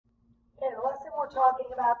talking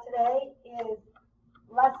about today is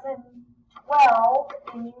lesson 12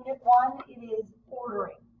 in Unit 1. It is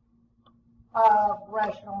ordering of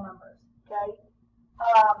rational numbers. Okay.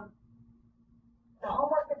 The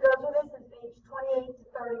homework that goes with this is page 28 to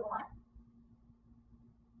 31.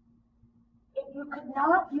 If you could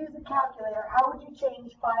not use a calculator, how would you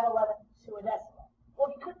change 5/11 to a decimal? Well,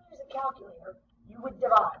 if you couldn't use a calculator, you would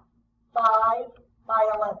divide 5 by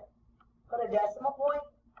 11. Put a decimal point,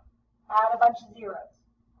 add a bunch of zeros.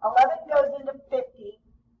 11 goes into 50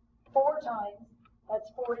 4 times,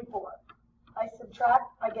 that's 44. I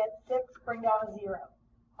subtract, I get 6, bring down a 0.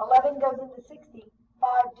 11 goes into 60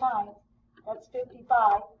 5 times, that's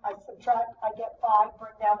 55. I subtract, I get 5,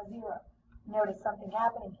 bring down a 0. Notice something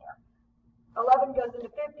happening here. 11 goes into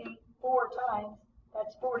 50 4 times,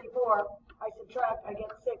 that's 44. I subtract, I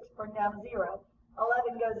get 6, bring down a 0.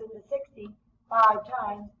 11 goes into 60 5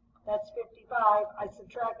 times, that's 55. I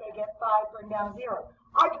subtract, I get 5, bring down 0.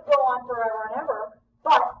 I could go on forever and ever,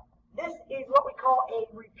 but this is what we call a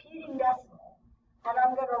repeating decimal, and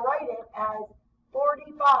I'm going to write it as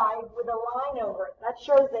 45 with a line over it. That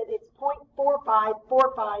shows that it's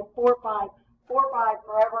 0.45454545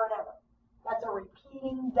 forever and ever. That's a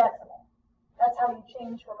repeating decimal. That's how you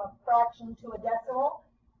change from a fraction to a decimal.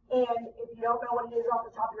 And if you don't know what it is off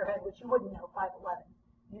the top of your head, which you wouldn't know, 5/11,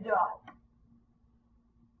 you divide.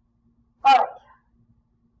 All right.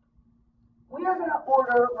 We are going to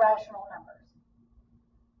order rational numbers.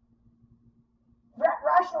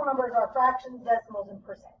 Rational numbers are fractions, decimals, and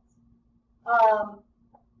percents.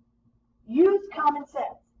 Use common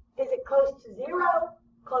sense. Is it close to 0,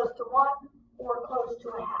 close to 1, or close to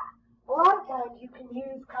a half? A lot of times you can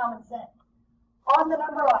use common sense. On the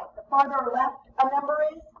number line, the farther left a number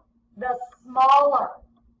is, the smaller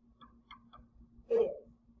it is.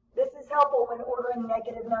 This is helpful when ordering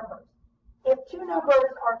negative numbers. If two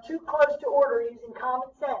numbers are too close to order using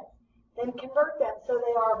common sense, then convert them so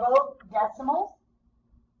they are both decimals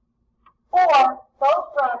or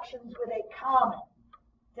both fractions with a common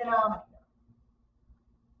denominator.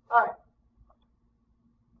 All right.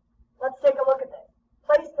 Let's take a look at this.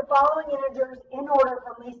 Place the following integers in order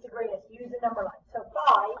from least to greatest. Use a number line. So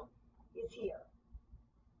 5 is here.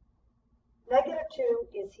 -2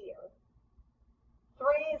 is here.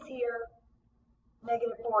 3 is here.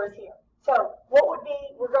 -4 is here. So what would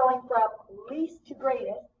be, we're going from least to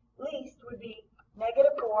greatest. Least would be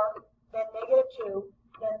 -4, then -2,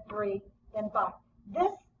 then 3, then 5.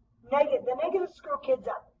 The negatives screw kids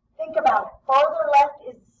up. Think about it. Farther left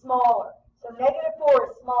is smaller. So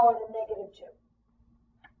 -4 is smaller than -2.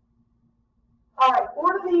 All right,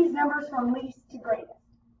 order these numbers from least to greatest.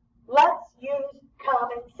 Let's use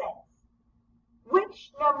common sense.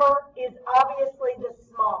 Which number is obviously the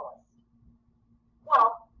smallest?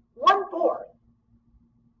 Well, 1/4.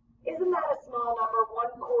 Isn't that a small number?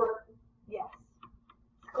 1/4? Yes.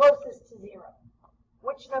 It's closest to 0.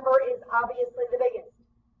 Which number is obviously the biggest?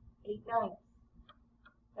 8/9.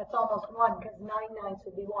 That's almost 1 because 9/9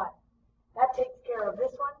 would be 1. That takes care of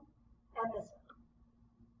this one and this one.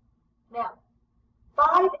 Now,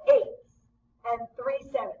 5/8 and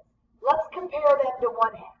 3/7. Let's compare them to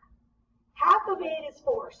 1/2. Half of 8 is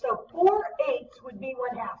 4, so 4/8 would be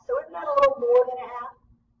 1/2. So isn't that a little more than a half?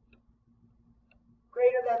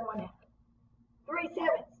 Greater than 1/2.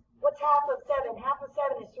 3/7. What's half of 7? Half of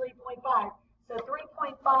 7 is 3.5. So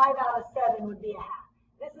 3.5 out of 7 would be a half.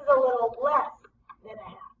 This is a little less than a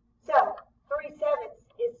half. So 3/7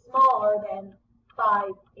 is smaller than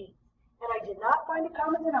 5/8. And I did not find a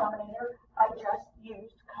common denominator. I just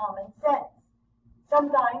used common sense.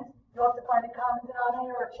 Sometimes you'll have to find a common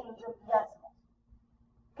denominator or change them to decimals.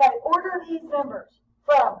 Okay, order these numbers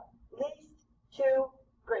from least to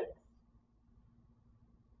greatest.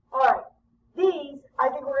 All right, these I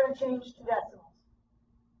think we're going to change to decimals,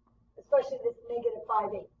 especially this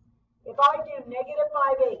 -5/8. If I do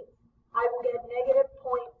 -5/8, I will get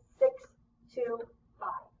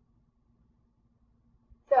 -0.625.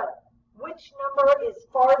 So, which number is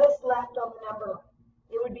farthest left on the number line?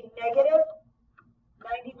 It would be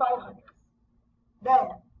 -9500.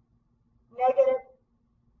 Then,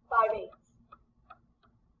 -5/8.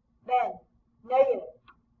 Then,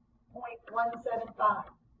 -0.175.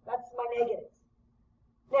 That's my negatives.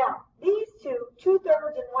 Now, these two,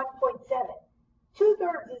 2/3 and 1.7.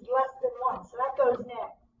 2/3 is less than 1, so that goes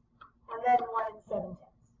next. And then 1 7/10.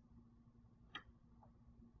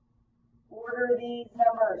 Order these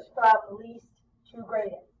numbers from least to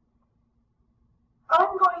greatest.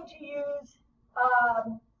 I'm going to use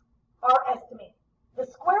our estimate. The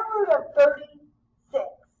square root of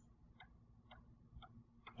 36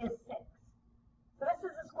 is 6. So this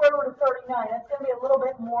is the square square root of 39, that's going to be a little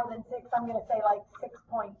bit more than 6. I'm going to say like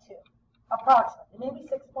 6.2, approximately. Maybe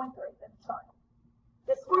 6.3, that's fine.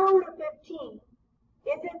 The square root of 15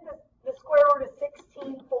 isn't the square root of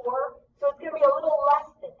 16, 4, so it's going to be a little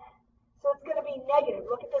less than that. So it's going to be negative.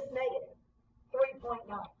 Look at this negative, 3.9.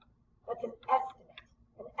 That's an estimate,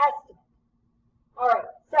 All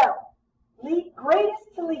right, so greatest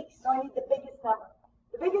to least, so I need the biggest number.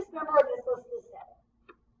 The biggest number on this list is 7.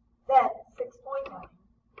 Then 6.9.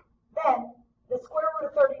 Then the square root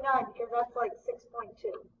of 39, because that's like 6.2.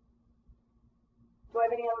 Do I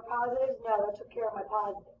have any other positives? No, that took care of my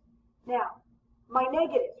positives. Now, my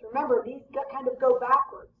negatives, remember, these kind of go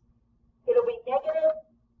backwards. It'll be negative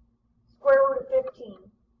square root of 15,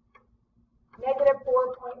 negative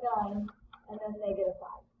 4.9, and then negative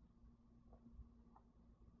 5.